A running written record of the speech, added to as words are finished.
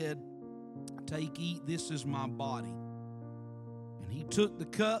said, "Take, eat, this is my body." And he took the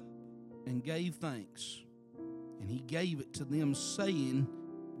cup and gave thanks. And he gave it to them, saying,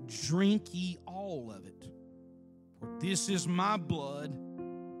 "Drink ye all of it. For this is my blood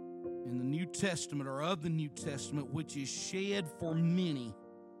in the New Testament, or of the New Testament, which is shed for many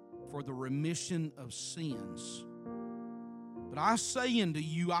for the remission of sins. But I say unto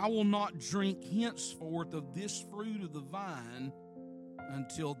you, I will not drink henceforth of this fruit of the vine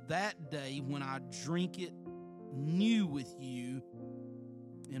until that day when I drink it new with you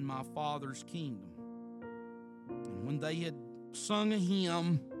in my Father's kingdom." And when they had sung a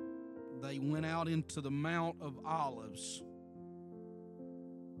hymn, they went out into the Mount of Olives.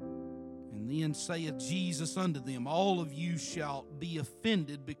 And then saith Jesus unto them, "All of you shall be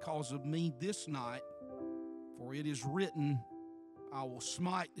offended because of me this night, for it is written, I will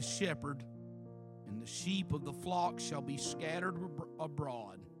smite the shepherd, and the sheep of the flock shall be scattered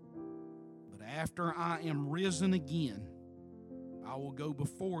abroad. But after I am risen again, I will go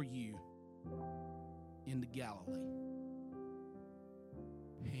before you into Galilee."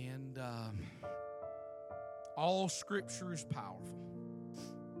 And all Scripture is powerful.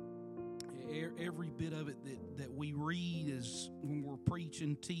 Every bit of it that we read is when we're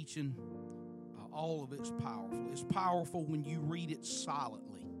preaching, teaching, all of it's powerful. It's powerful when you read it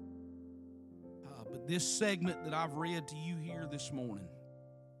silently. But this segment that I've read to you here this morning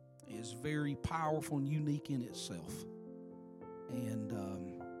is very powerful and unique in itself. And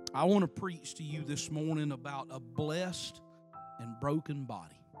I want to preach to you this morning about a blessed and broken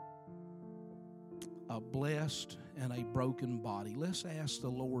body. A blessed and a broken body. Let's ask the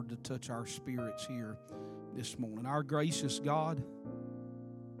Lord to touch our spirits here this morning. Our gracious God,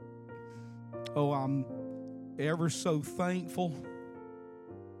 I'm ever so thankful.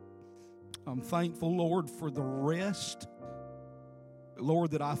 I'm thankful, Lord, for the rest,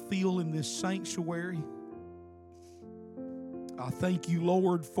 Lord, that I feel in this sanctuary. I thank you,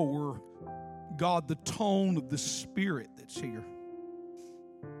 Lord, for, God, the tone of the Spirit that's here.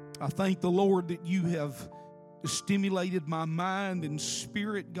 I thank the Lord that you have stimulated my mind and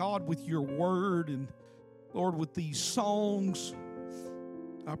spirit, God, with your word and, Lord, with these songs.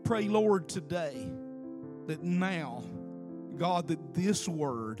 I pray, Lord, today that now, God, that this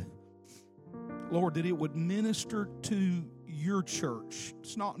word, Lord, that it would minister to your church.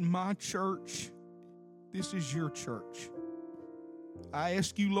 It's not my church. This is your church. I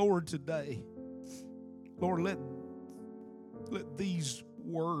ask you, Lord, today, Lord, let these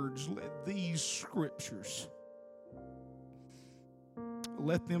words, let these scriptures,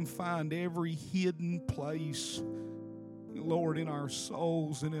 let them find every hidden place, Lord, in our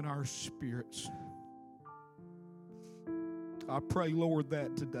souls and in our spirits. I pray, Lord,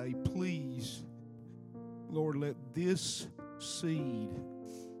 that today, please, Lord, let this seed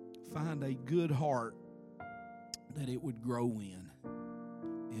find a good heart that it would grow in.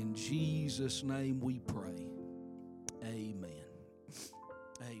 In Jesus' name we pray. Amen.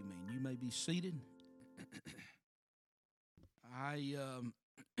 Amen. You may be seated. I'm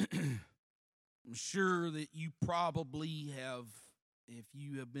sure that you probably have, if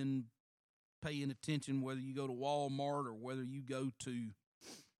you have been paying attention, whether you go to Walmart or whether you go to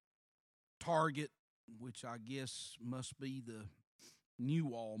Target, which I guess must be the new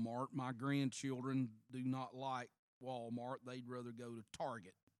Walmart. My grandchildren do not like Walmart. They'd rather go to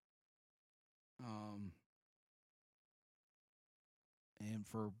Target. And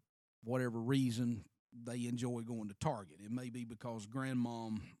for whatever reason, they enjoy going to Target. It may be because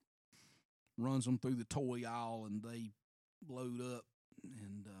grandmom runs them through the toy aisle and they load up.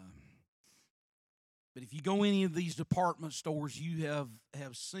 But if you go any of these department stores, you have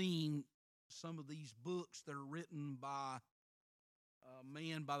seen some of these books that are written by a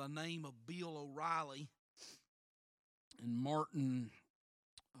man by the name of Bill O'Reilly and Martin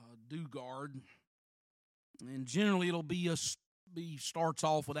Dugard. And generally it'll starts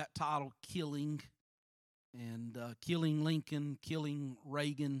off with that title, Killing, and Killing Lincoln, Killing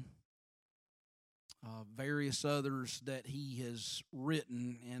Reagan, various others that he has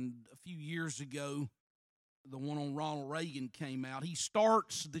written. And a few years ago, the one on Ronald Reagan came out. He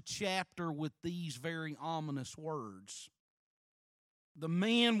starts the chapter with these very ominous words. The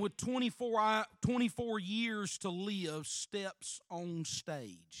man with 24 years to live steps on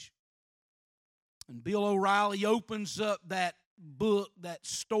stage. And Bill O'Reilly opens up that book, that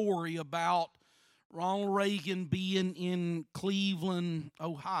story about Ronald Reagan being in Cleveland,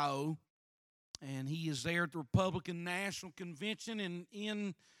 Ohio, and he is there at the Republican National Convention, and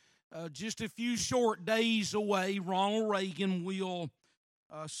in just a few short days away, Ronald Reagan will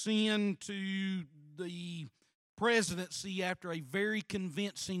send to the presidency after a very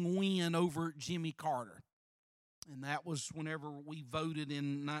convincing win over Jimmy Carter. And that was whenever we voted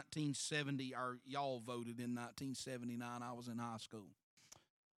in 1970, or y'all voted in 1979. I was in high school.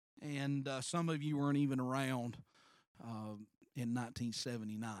 And some of you weren't even around in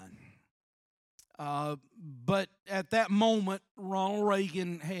 1979. But at that moment, Ronald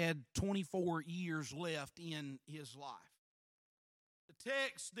Reagan had 24 years left in his life. The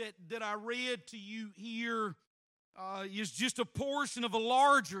text that I read to you here is just a portion of a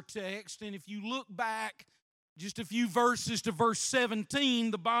larger text. And if you look back just a few verses to verse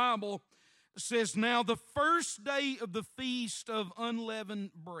 17, the Bible says, "Now the first day of the feast of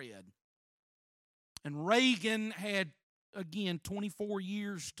unleavened bread." And Reagan had, again, 24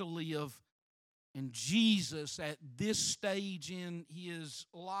 years to live. And Jesus, at this stage in his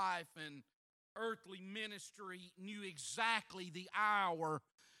life and earthly ministry, knew exactly the hour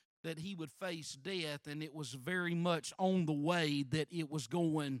that he would face death. And it was very much on the way that it was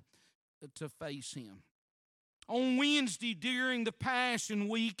going to face him. On Wednesday during the Passion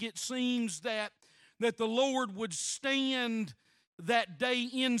Week, it seems that the Lord would stand that day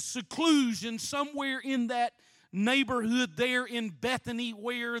in seclusion somewhere in that neighborhood there in Bethany,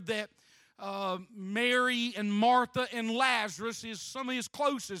 where that Mary and Martha and Lazarus is some of his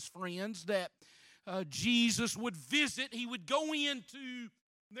closest friends that Jesus would visit. He would go into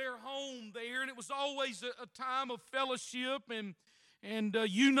their home there, and it was always a time of fellowship. And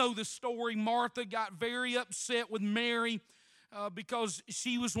you know the story. Martha got very upset with Mary because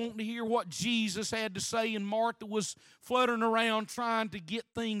she was wanting to hear what Jesus had to say, and Martha was fluttering around trying to get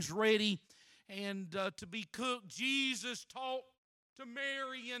things ready and to be cooked. Jesus talked to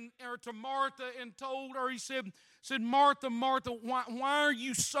Mary or to Martha and told her, he said, "Martha, Martha, why are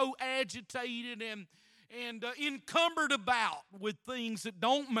you so agitated and encumbered about with things that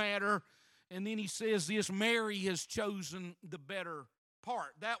don't matter?" And then he says this, "Mary has chosen the better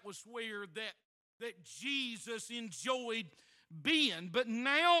part." That was where that Jesus enjoyed being. But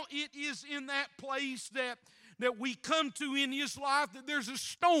now it is in that place that we come to in his life, that there's a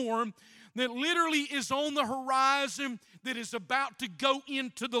storm that literally is on the horizon that is about to go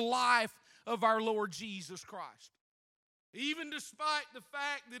into the life of our Lord Jesus Christ. Even despite the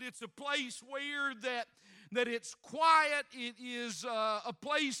fact that it's a place where that it's quiet, it is a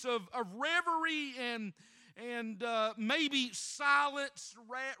place of reverie and maybe silence,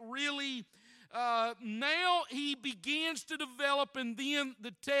 really. Now he begins to develop, and then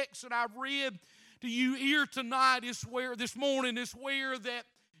the text that I've read to you here tonight this morning is where that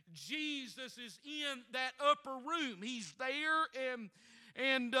Jesus is in that upper room. He's there, and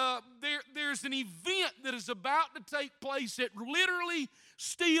there's an event that is about to take place that literally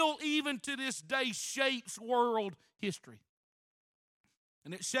still, even to this day, shapes world history.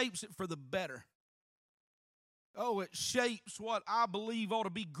 And it shapes it for the better. Oh, it shapes what I believe ought to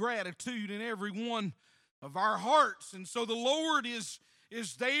be gratitude in every one of our hearts. And so the Lord is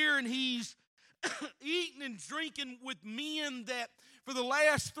there, and he's eating and drinking with men that for the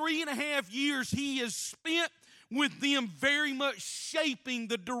last 3.5 years he has spent with them, very much shaping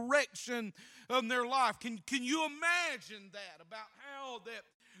the direction of their life. Can you imagine that, about how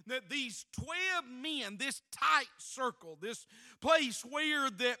that these 12 men, this tight circle, this place where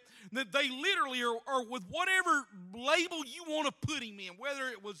that they literally are with whatever label you want to put him in, whether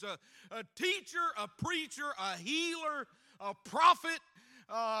it was a teacher, a preacher, a healer, a prophet,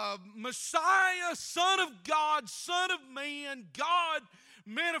 Messiah, Son of God, Son of Man, God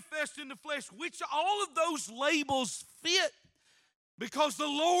manifest in the flesh, which all of those labels fit because the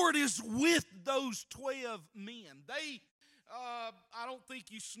Lord is with those 12 men. I don't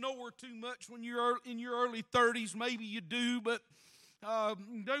think you snore too much when you're in your early 30s. Maybe you do, but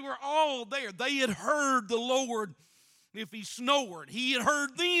they were all there. They had heard the Lord if he snored. He had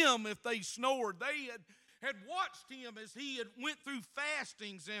heard them if they snored. They had watched him as he had went through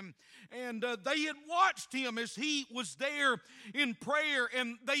fastings, and they had watched him as he was there in prayer,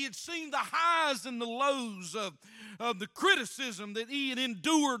 and they had seen the highs and the lows of the criticism that he had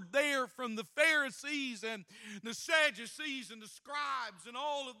endured there from the Pharisees and the Sadducees and the scribes and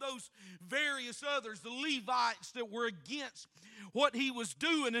all of those various others, the Levites that were against what he was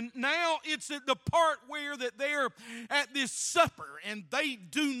doing. And now it's at the part where that they're at this supper, and they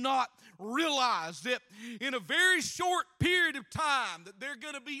do not realize that in a very short period of time that they're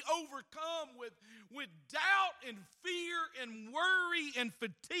going to be overcome with doubt and fear and worry and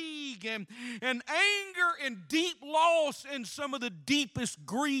fatigue and anger and deep loss and some of the deepest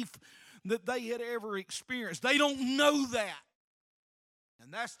grief that they had ever experienced. They don't know that.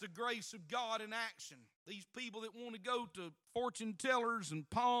 And that's the grace of God in action. These people that want to go to fortune tellers and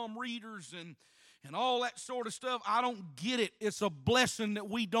palm readers and all that sort of stuff. I don't get it. It's a blessing that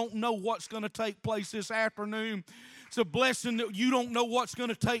we don't know what's going to take place this afternoon. It's a blessing that you don't know what's going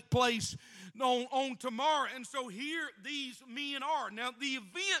to take place on tomorrow. And so here these men are. Now, the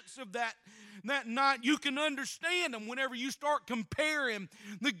events of that night, you can understand them whenever you start comparing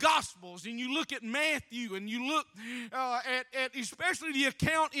the Gospels and you look at Matthew and you look at especially the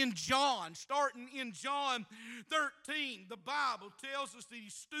account in John. Starting in John 13, the Bible tells us that he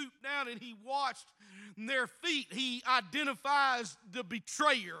stooped down and he washed their feet. He identifies the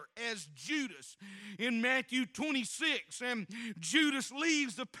betrayer as Judas in Matthew 26, and Judas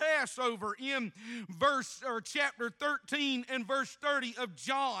leaves the Passover in chapter 13 and verse 30 of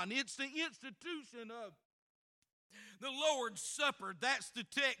John. It's the institution of the Lord's Supper. That's the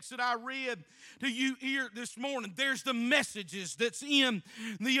text that I read to you here this morning. There's the messages that's in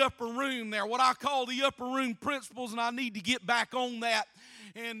the upper room there, what I call the upper room principles, and I need to get back on that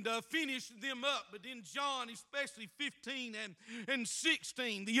and finish them up. But in John, especially 15 and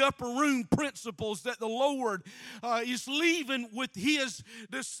 16, the upper room principles that the Lord is leaving with his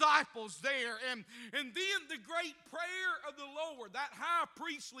disciples there. And then the great prayer of the Lord, that high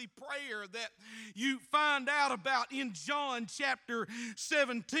priestly prayer that you find out about in John chapter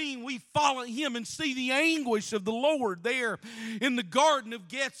 17. We follow him and see the anguish of the Lord there in the Garden of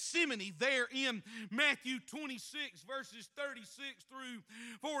Gethsemane, there in Matthew 26, verses 36 through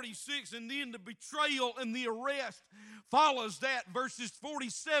 46, and then the betrayal and the arrest follows that, verses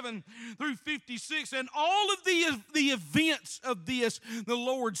 47 through 56. And all of the events of this, the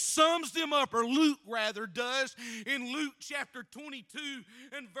Lord sums them up, or Luke rather does, in Luke chapter 22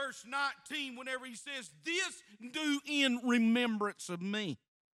 and verse 19, whenever he says, "This do in remembrance of me."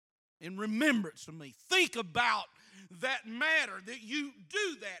 In remembrance of me. Think about that matter, that you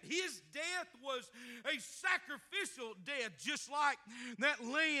do that. His death was a sacrificial death, just like that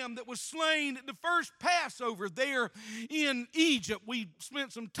lamb that was slain at the first Passover there in Egypt. We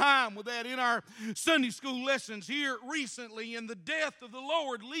spent some time with that in our Sunday school lessons here recently, and the death of the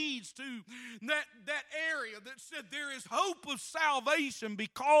Lord leads to that area that said there is hope of salvation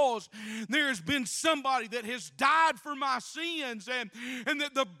because there has been somebody that has died for my sins, and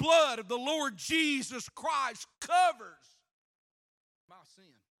that the blood of the Lord Jesus Christ covers my sin.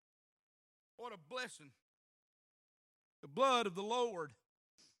 What a blessing. The blood of the Lord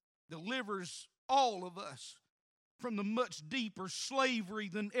delivers all of us from the much deeper slavery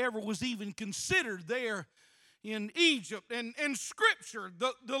than ever was even considered there in Egypt. And Scripture,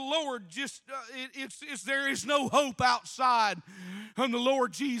 the Lord just, there is no hope outside of the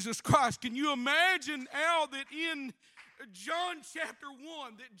Lord Jesus Christ. Can you imagine how that in John chapter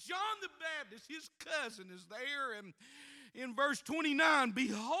 1, that John the Baptist, his cousin, is there, and in verse 29,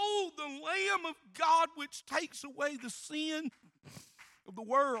 "Behold the Lamb of God which takes away the sin of the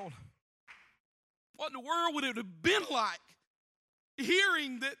world." What in the world would it have been like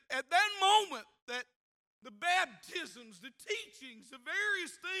hearing that at that moment that the baptisms, the teachings, the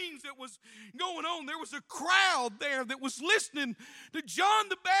various things that was going on, there was a crowd there that was listening to John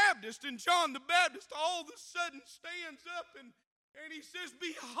the Baptist, and John the Baptist all of a sudden stands up and he says,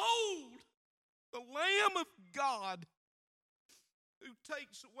 "Behold the Lamb of God who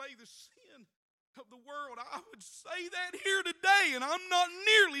takes away the sin of the world." I would say that here today, and I'm not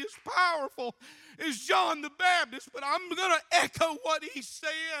nearly as powerful as John the Baptist, but I'm going to echo what he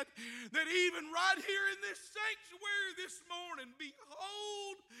said, that even right here in this sanctuary this morning,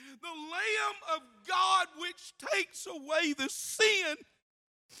 behold the Lamb of God which takes away the sin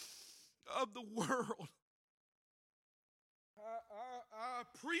of the world. I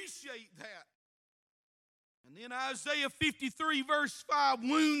appreciate that. And then Isaiah 53 verse 5,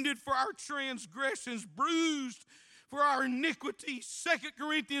 "Wounded for our transgressions, bruised for our iniquities." 2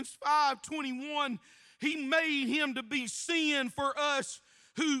 Corinthians 5:21, "He made him to be sin for us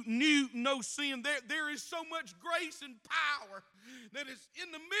who knew no sin." There is so much grace and power that is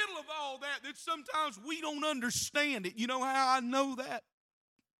in the middle of all that sometimes we don't understand it. You know how I know that?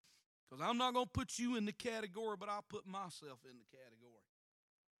 Because I'm not going to put you in the category, but I'll put myself in the category.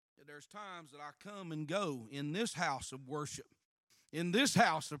 There's times that I come and go in this house of worship, in this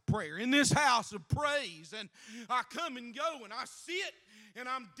house of prayer, in this house of praise, and I come and go and I sit and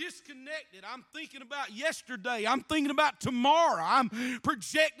I'm disconnected. I'm thinking about yesterday. I'm thinking about tomorrow. I'm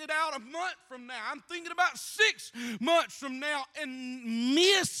projected out a month from now. I'm thinking about 6 months from now, and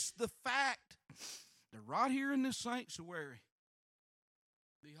miss the fact that right here in this sanctuary,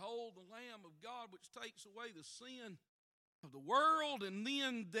 "Behold the Lamb of God which takes away the sin of the world," and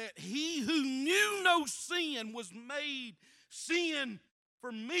then that he who knew no sin was made sin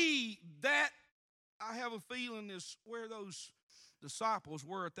for me. That, I have a feeling, is where those disciples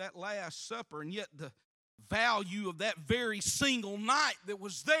were at that Last Supper, and yet the value of that very single night that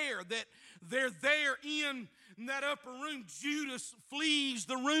was there, that they're there in that upper room. Judas flees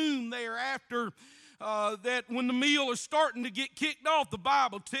the room there after that when the meal is starting to get kicked off. The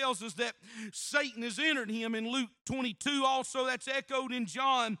Bible tells us that Satan has entered him in Luke 22. Also, that's echoed in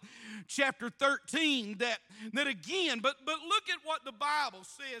John chapter 13. That again, but look at what the Bible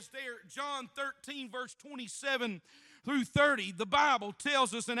says there. John 13, verse 27 through 30. The Bible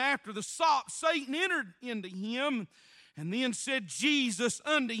tells us, and after the sop, Satan entered into him, and then said Jesus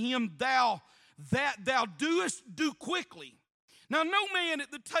unto him, Thou doest, do quickly. Now no man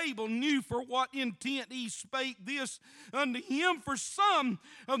at the table knew for what intent he spake this unto him. For some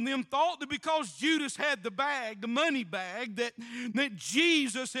of them thought that because Judas had the bag, the money bag, that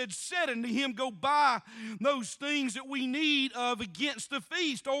Jesus had said unto him, Go buy those things that we need of against the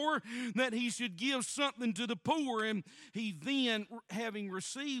feast, or that he should give something to the poor. And he then, having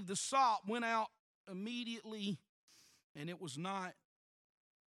received the sop, went out immediately, and it was night.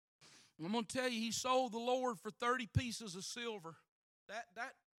 I'm going to tell you, he sold the Lord for 30 pieces of silver.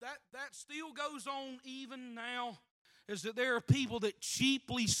 That still goes on even now, is that there are people that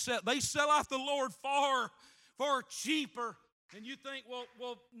cheaply sell. They sell out the Lord far cheaper. And you think,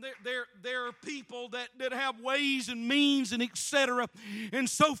 well, there are people that have ways and means and etc. and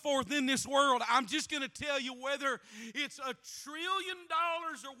so forth in this world. I'm just going to tell you, whether it's $1 trillion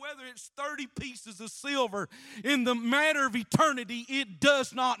or whether it's 30 pieces of silver, in the matter of eternity, it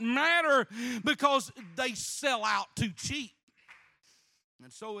does not matter, because they sell out too cheap.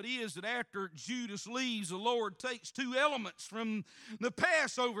 And so it is that after Judas leaves, the Lord takes two elements from the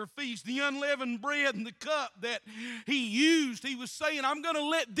Passover feast, the unleavened bread and the cup that he used. He was saying, I'm going to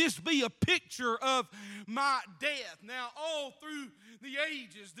let this be a picture of my death. Now, all through the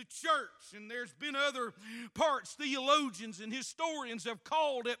ages, the church, and there's been other parts, theologians and historians have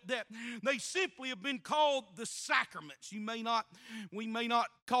called it, that they simply have been called the sacraments. We may not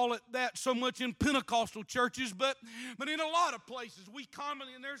call it that so much in Pentecostal churches, but in a lot of places we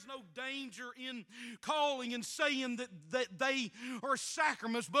commonly, and there's no danger in calling and saying that they are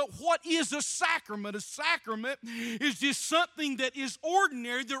sacraments. But what is a sacrament? A sacrament is just something that is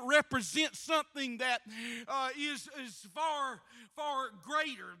ordinary, that represents something that is far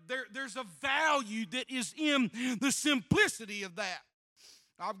greater. There's a value that is in the simplicity of that.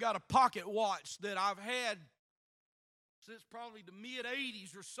 I've got a pocket watch that I've had since probably the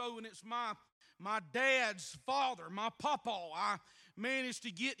mid-'80s or so, and it's my dad's father, my pawpaw. I managed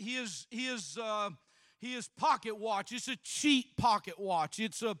to get his pocket watch. It's a cheap pocket watch.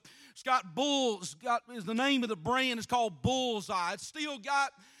 It's got bulls. Is the name of the brand is called Bullseye. It's still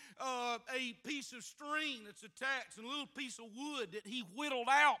got a piece of string that's attached and a little piece of wood that he whittled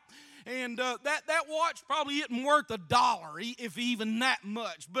out. And that watch probably isn't worth $1, if even that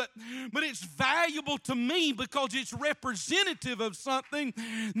much. But it's valuable to me because it's representative of something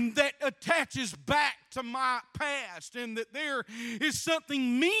that attaches back to my past, and that there is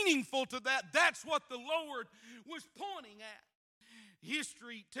something meaningful to that. That's what the Lord was pointing at.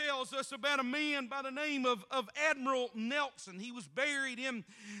 History tells us about a man by the name of Admiral Nelson. He was buried in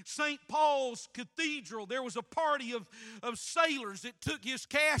St. Paul's Cathedral. There was a party of sailors that took his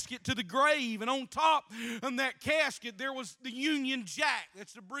casket to the grave, and on top of that casket there was the Union Jack.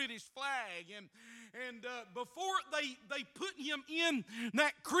 That's the British flag. And before they put him in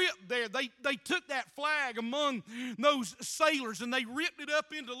that crypt there, they took that flag among those sailors and they ripped it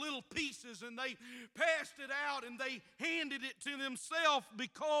up into little pieces and they passed it out and they handed it to themselves,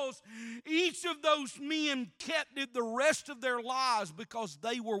 because each of those men kept it the rest of their lives, because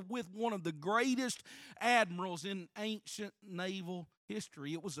they were with one of the greatest admirals in ancient naval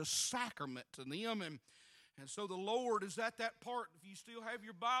history. It was a sacrament to them. And so the Lord is at that part. If you still have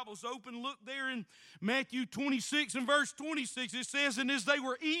your Bibles open, look there in Matthew 26 and verse 26. It says, and as they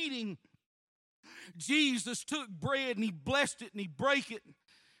were eating, Jesus took bread and he blessed it and he brake it.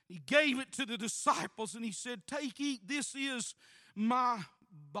 He gave it to the disciples and he said, take, eat, this is my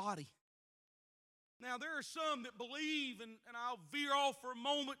body. Now there are some that believe, and I'll veer off for a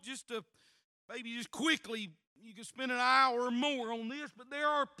moment just to maybe just quickly. You can spend an hour or more on this, but there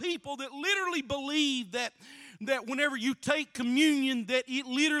are people that literally believe that whenever you take communion, that it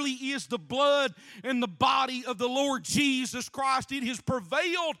literally is the blood and the body of the Lord Jesus Christ. It has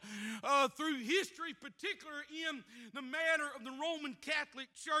prevailed through history, particularly in the manner of the Roman Catholic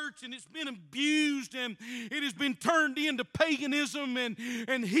Church, and it's been abused, and it has been turned into paganism and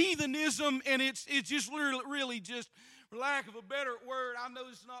heathenism, and it's just really just, for lack of a better word, I know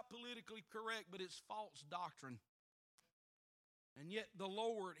it's not politically correct, but it's false doctrine. And yet the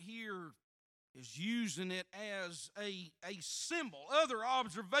Lord here is using it as a symbol. Other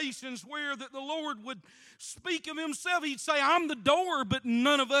observations where that the Lord would speak of himself. He'd say, I'm the door, but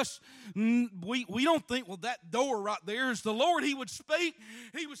none of us, we don't think, well, that door right there is the Lord. He would speak.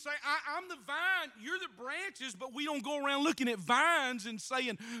 He would say, I'm the vine, you're the branches, but we don't go around looking at vines and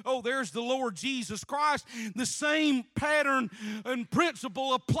saying, oh, there's the Lord Jesus Christ. The same pattern and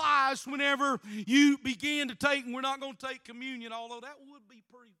principle applies whenever you begin to take, and we're not going to take communion, although that would be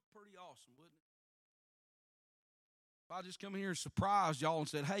pretty awesome, wouldn't it? If I just come here and surprised y'all and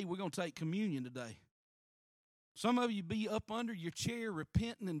said, hey, we're going to take communion today. Some of you be up under your chair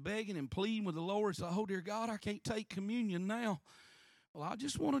repenting and begging and pleading with the Lord. Say, oh, dear God, I can't take communion now. Well, I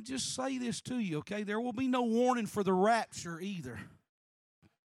just want to just say this to you, okay? There will be no warning for the rapture either.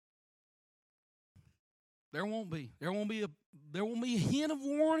 There won't be. There won't be a hint of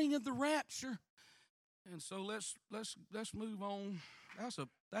warning of the rapture. And so let's move on.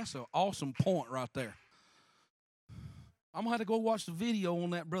 That's an awesome point right there. I'm going to have to go watch the video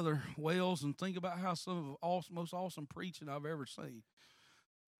on that Brother Wells and think about how some of the most awesome preaching I've ever seen.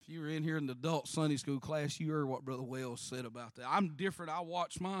 If you were in here in the adult Sunday school class, you heard what Brother Wells said about that. I'm different. I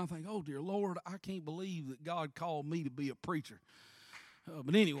watch mine and think, oh, dear Lord, I can't believe that God called me to be a preacher.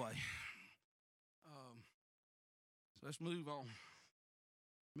 But anyway, so let's move on.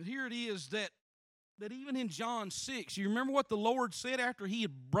 But here it is that even in John 6, you remember what the Lord said after he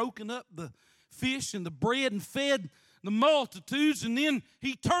had broken up the fish and the bread and fed the multitudes, and then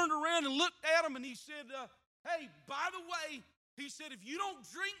he turned around and looked at them and he said, hey, by the way, he said, if you don't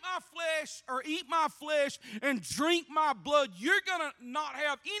drink my flesh or eat my flesh and drink my blood, you're going to not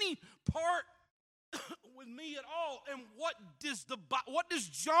have any part with me at all. And what does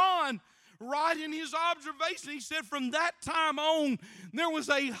John write in his observation? He said from that time on, there was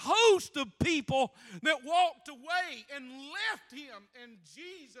a host of people that walked away and left him. And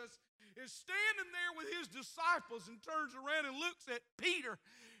Jesus is standing there with his disciples and turns around and looks at Peter.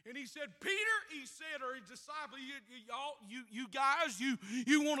 And he said, Peter, he said, or his disciple, you guys,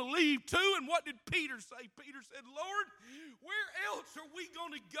 you want to leave too? And what did Peter say? Peter said, Lord, where else are we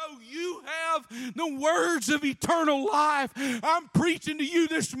going to go? You have the words of eternal life. I'm preaching to you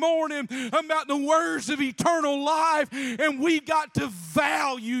this morning about the words of eternal life, and we've got to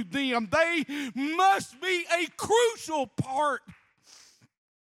value them. They must be a crucial part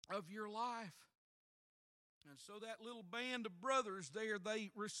of your life. And so that little band of brothers there, they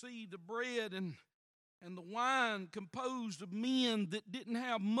received the bread and the wine composed of men that didn't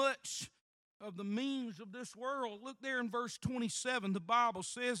have much of the means of this world. Look there in verse 27, the Bible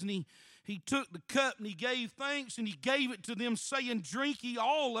says, and he took the cup and he gave thanks and he gave it to them, saying, drink ye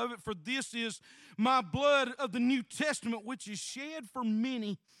all of it, for this is my blood of the New Testament, which is shed for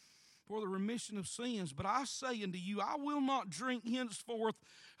many for the remission of sins. But I say unto you, I will not drink henceforth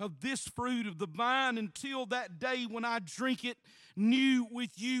of this fruit of the vine until that day when I drink it new with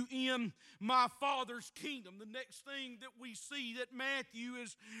you in my Father's kingdom. The next thing that we see that Matthew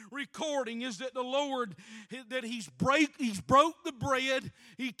is recording is that the Lord, that he's broke the bread,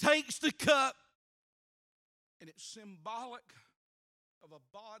 he takes the cup, and it's symbolic of a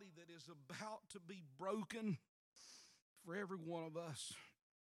body that is about to be broken for every one of us.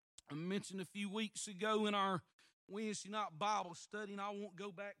 I mentioned a few weeks ago in our Wednesday night Bible study, and I won't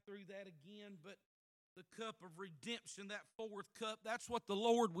go back through that again, but the cup of redemption, that fourth cup, that's what the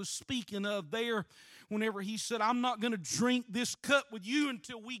Lord was speaking of there whenever he said, I'm not going to drink this cup with you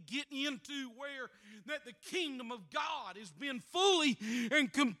until we get into where that the kingdom of God has been fully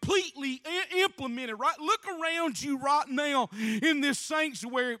and completely implemented, right? Look around you right now in this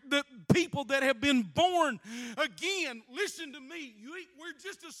sanctuary, the people that have been born again. Listen to me. We're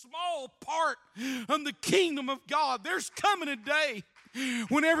just a small part of the kingdom of God. There's coming a day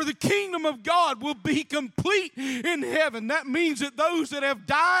whenever the kingdom of God will be complete in heaven. That means that those that have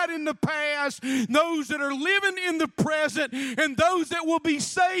died in the past, those that are living in the present, and those that will be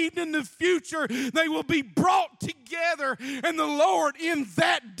saved in the future, they will be brought together, and the Lord in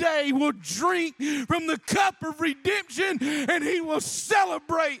that day will drink from the cup of redemption, and he will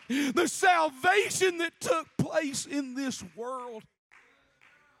celebrate the salvation that took place in this world.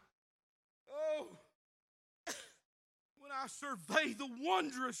 Oh, I survey the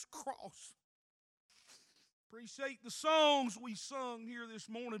wondrous cross. Appreciate the songs we sung here this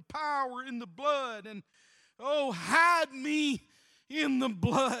morning. Power in the blood. And oh, hide me in the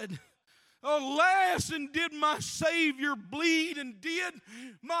blood. Alas, and did my Savior bleed, and did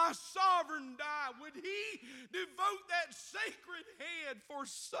my sovereign die? Would he devote that sacred head for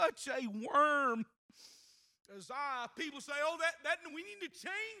such a worm People say, oh, that we need to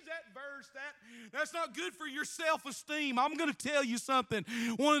change that verse. That's not good for your self-esteem. I'm going to tell you something.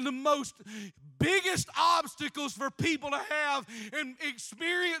 One of the most biggest obstacles for people to have and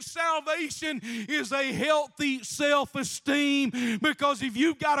experience salvation is a healthy self-esteem. Because if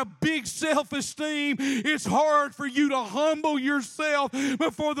you've got a big self-esteem, it's hard for you to humble yourself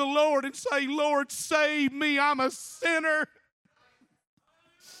before the Lord and say, Lord, save me. I'm a sinner.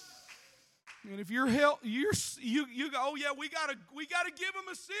 And if you go, oh yeah, we gotta give them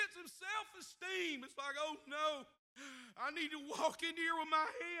a sense of self-esteem. It's like, oh no, I need to walk in here with my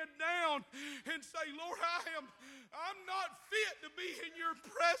head down and say, Lord, I'm not fit to be in your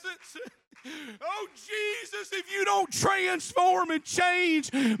presence. Oh Jesus, if you don't transform and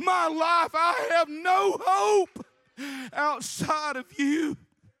change my life, I have no hope outside of you.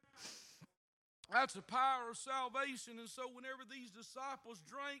 That's the power of salvation. And so whenever these disciples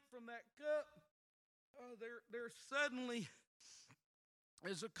drank from that cup, there suddenly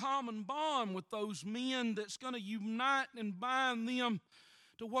is a common bond with those men that's going to unite and bind them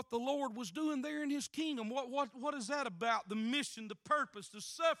to what the Lord was doing there in His kingdom. What is that about? The mission, the purpose, the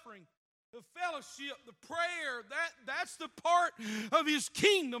suffering, the fellowship, the prayer. That's the part of His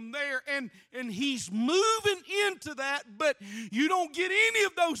kingdom there. And He's moving into that, but you don't get any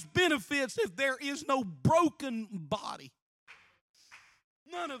of those benefits if there is no broken body.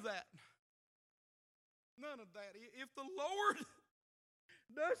 None of that. None of that. If the Lord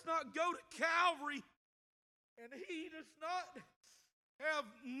does not go to Calvary and He does not have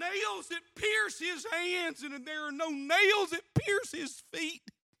nails that pierce His hands and there are no nails that pierce His feet,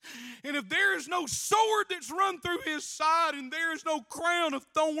 and if there is no sword that's run through His side and there is no crown of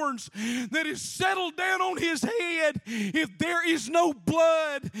thorns that is settled down on His head, if there is no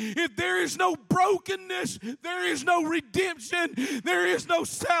blood, if there is no brokenness, there is no redemption, there is no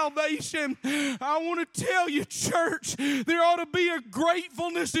salvation. I want to tell you, church, there ought to be a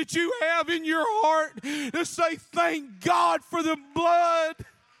gratefulness that you have in your heart to say, thank God for the blood.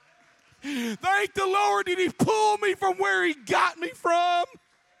 Thank the Lord that He pulled me from where He got me from.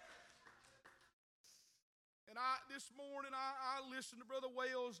 This morning, I listened to Brother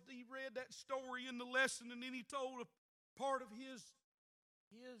Wales. He read that story in the lesson, and then he told a part of his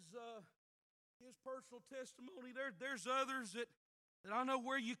personal testimony. There's others that I know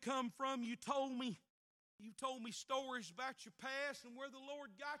where you come from. You told me stories about your past and where the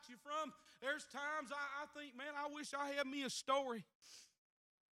Lord got you from. There's times I think, man, I wish I had me a story.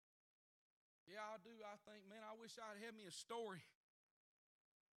 Yeah, I do. I think, man, I wish I'd had me a story.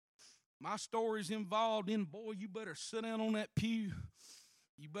 My story's involved in, boy, you better sit down on that pew.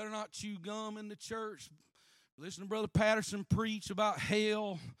 You better not chew gum in the church. Listen to Brother Patterson preach about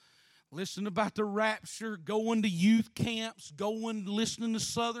hell. Listen about the rapture, going to youth camps, listening to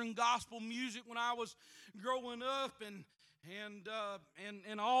Southern gospel music when I was growing up and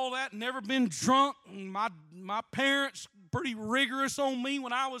all that. Never been drunk. My parents pretty rigorous on me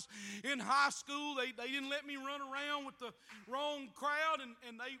when I was in high school. They didn't let me run around with the wrong crowd,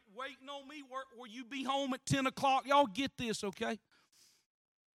 and they waiting on me. Where you be home at 10 o'clock. Y'all get this, okay?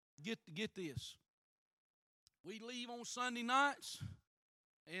 Get this. We leave on Sunday nights,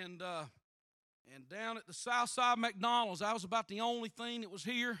 and down at the Southside McDonald's, I was about the only thing that was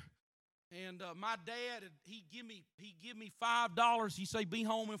here. And my dad, he'd give me $5. He'd say, be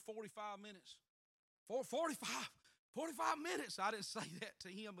home in 45 minutes. 45 minutes. I didn't say that to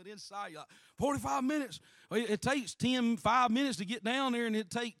him, but inside, 45 minutes. It takes 5 minutes to get down there, and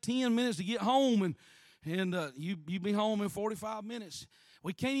it takes 10 minutes to get home, and you be home in 45 minutes.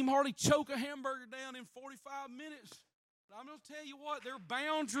 We can't even hardly choke a hamburger down in 45 minutes. But I'm going to tell you what, there are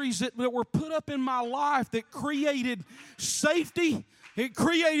boundaries that were put up in my life that created safety. It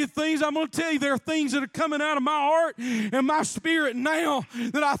created things. I'm going to tell you, there are things that are coming out of my heart and my spirit now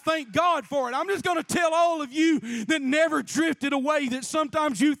that I thank God for it. I'm just going to tell all of you that never drifted away, that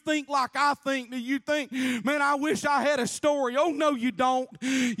sometimes you think like I think, that you think, man, I wish I had a story. Oh, no, you don't.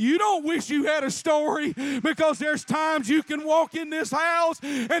 You don't wish you had a story, because there's times you can walk in this house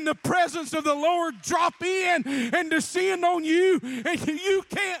and the presence of the Lord drop in and descend on you, and you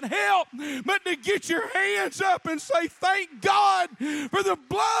can't help but to get your hands up and say, thank God for the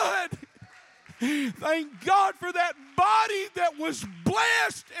blood. Thank God for that body that was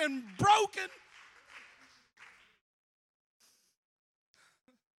blessed and broken.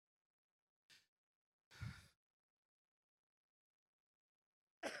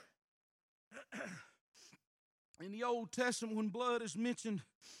 In the Old Testament, when blood is mentioned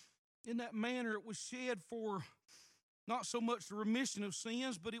in that manner, it was shed for not so much the remission of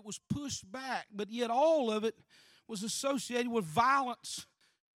sins, but it was pushed back. But yet all of it was associated with violence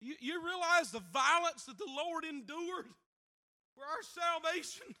You realize the violence that the Lord endured for our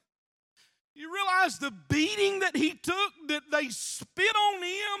salvation? You realize the beating that He took, that they spit on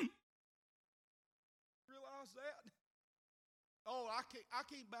Him? Realize that? Oh, I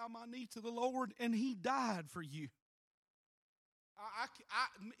can't bow my knee to the Lord, and He died for you.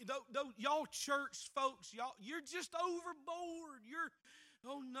 Y'all church folks, you're just overboard.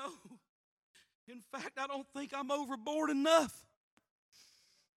 Oh no. In fact, I don't think I'm overboard enough.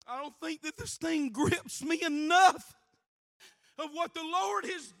 I don't think that this thing grips me enough of what the Lord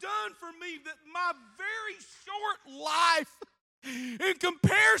has done for me, that my very short life in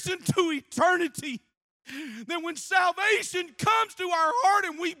comparison to eternity, that when salvation comes to our heart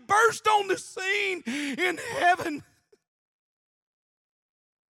and we burst on the scene in heaven,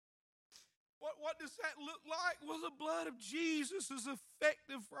 what does that look like? Well, the blood of Jesus is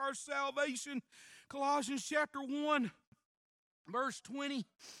effective for our salvation. Colossians chapter 1, verse 20.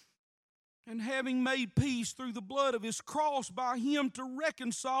 And having made peace through the blood of His cross, by Him to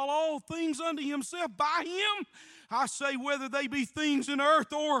reconcile all things unto Himself. By Him, I say, whether they be things in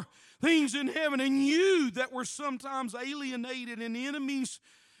earth or things in heaven. And you that were sometimes alienated and enemies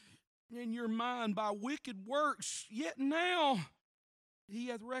in your mind by wicked works, yet now He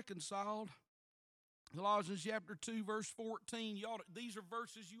hath reconciled. Colossians chapter 2, verse 14. These are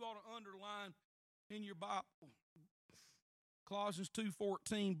verses you ought to underline in your Bible. Colossians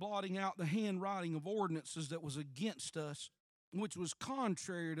 2:14, blotting out the handwriting of ordinances that was against us, which was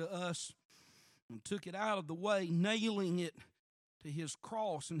contrary to us, and took it out of the way, nailing it to His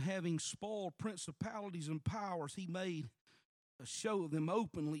cross, and having spoiled principalities and powers, He made a show of them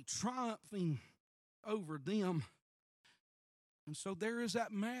openly, triumphing over them. And so there is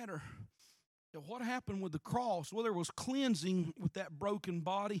that matter. What happened with the cross? Well, there was cleansing with that broken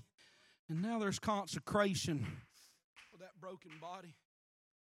body, and now there's consecration with that broken body.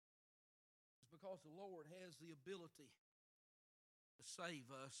 It's because the Lord has the ability to save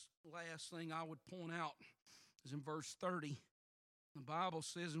us. Last thing I would point out is in verse 30. The Bible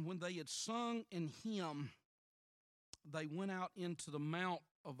says, and when they had sung an hymn, they went out into the Mount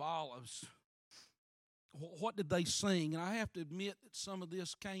of Olives. What did they sing? And I have to admit that some of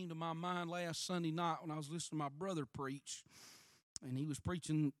this came to my mind last Sunday night when I was listening to my brother preach. And he was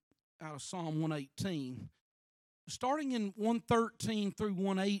preaching out of Psalm 118. Starting in 113 through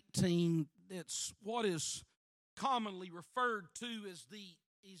 118, it's what is commonly referred to as the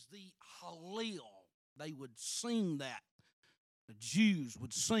Hallel. They would sing that. The Jews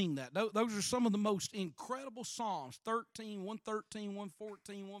would sing that. Those are some of the most incredible psalms. 113,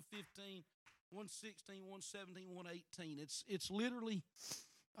 114, 115. 116, 117, 118. It's literally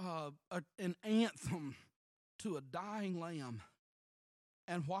an anthem to a dying lamb.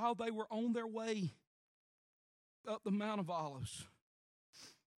 And while they were on their way up the Mount of Olives,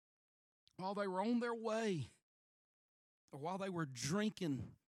 while they were on their way, or while they were drinking,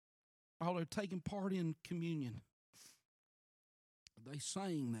 while they were taking part in communion, they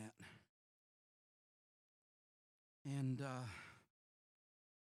sang that. And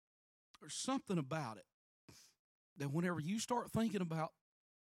there's something about it that whenever you start thinking about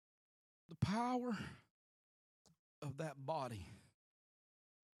the power of that body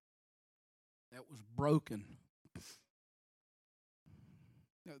that was broken,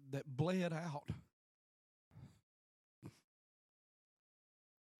 that bled out,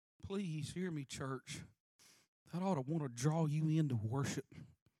 please hear me, church. That ought to want to draw you into worship.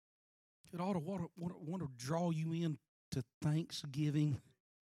 It ought to want to draw you into thanksgiving,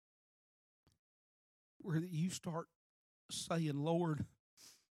 where you start saying, Lord,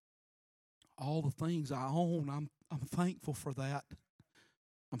 all the things I own, I'm thankful for that.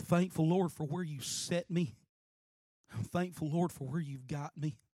 I'm thankful, Lord, for where you set me. I'm thankful, Lord, for where you've got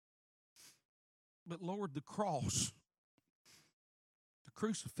me. But Lord, the cross, the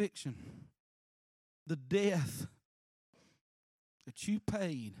crucifixion, the death that you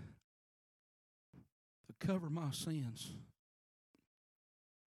paid to cover my sins.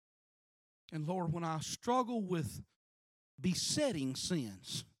 And Lord, when I struggle with besetting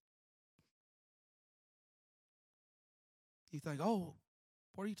sins, you think, oh,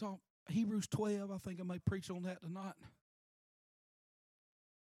 what are you talking? Hebrews 12, I think I may preach on that tonight.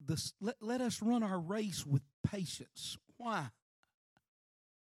 Let us run our race with patience. Why?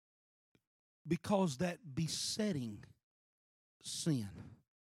 Because that besetting sin,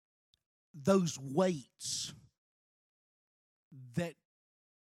 those weights that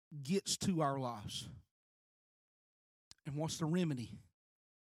gets to our lives. And what's the remedy?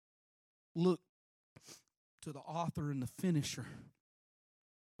 Look to the author and the finisher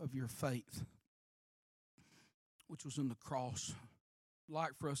of your faith, which was in the cross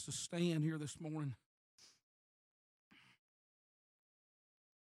like for us to stand here this morning.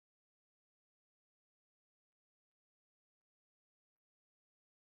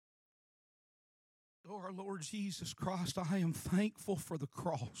 Oh, our Lord Jesus Christ, I am thankful for the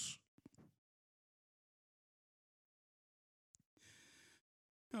cross.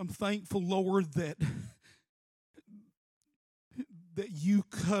 I'm thankful, Lord, that you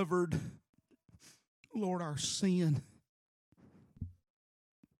covered, Lord, our sin.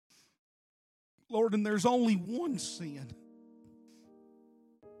 Lord, and there's only one sin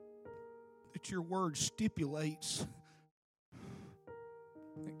that your word stipulates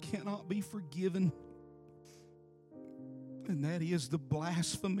that cannot be forgiven, and that is the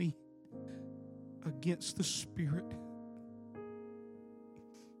blasphemy against the Spirit.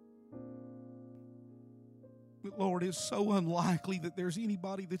 But Lord, it's so unlikely that there's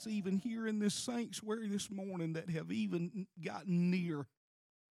anybody that's even here in this sanctuary this morning that have even gotten near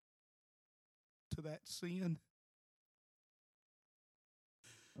to that sin.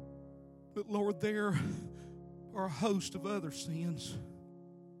 But Lord, there are a host of other sins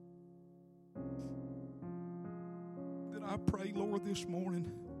that I pray, Lord, this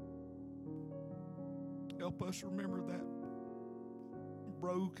morning, help us remember that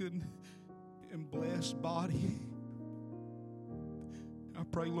broken and blessed body. I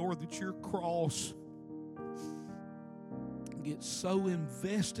pray, Lord, that your cross gets so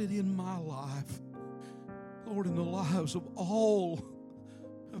invested in my life, Lord, in the lives of all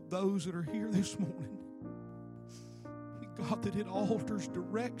of those that are here this morning. God, that it alters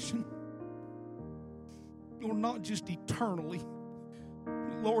direction, Lord, not just eternally,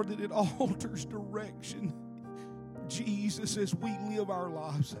 but Lord, that it alters direction, Jesus, as we live our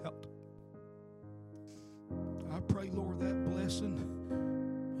lives out. I pray, Lord, that blessing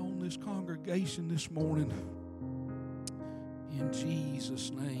on this congregation this morning. In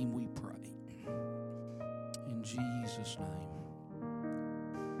Jesus' name we pray. In Jesus' name.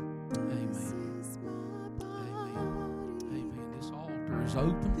 Amen. Amen. Amen. This altar is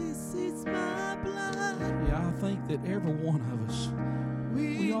open. This is my blood. Yeah, I think that every one of us,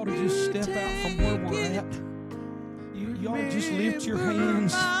 we ought to just step out from where we're at. You ought to just lift your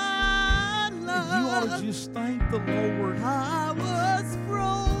hands. You ought to just thank the Lord I was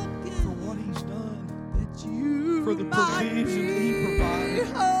broken for what He's done, for the provision He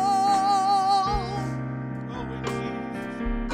provided.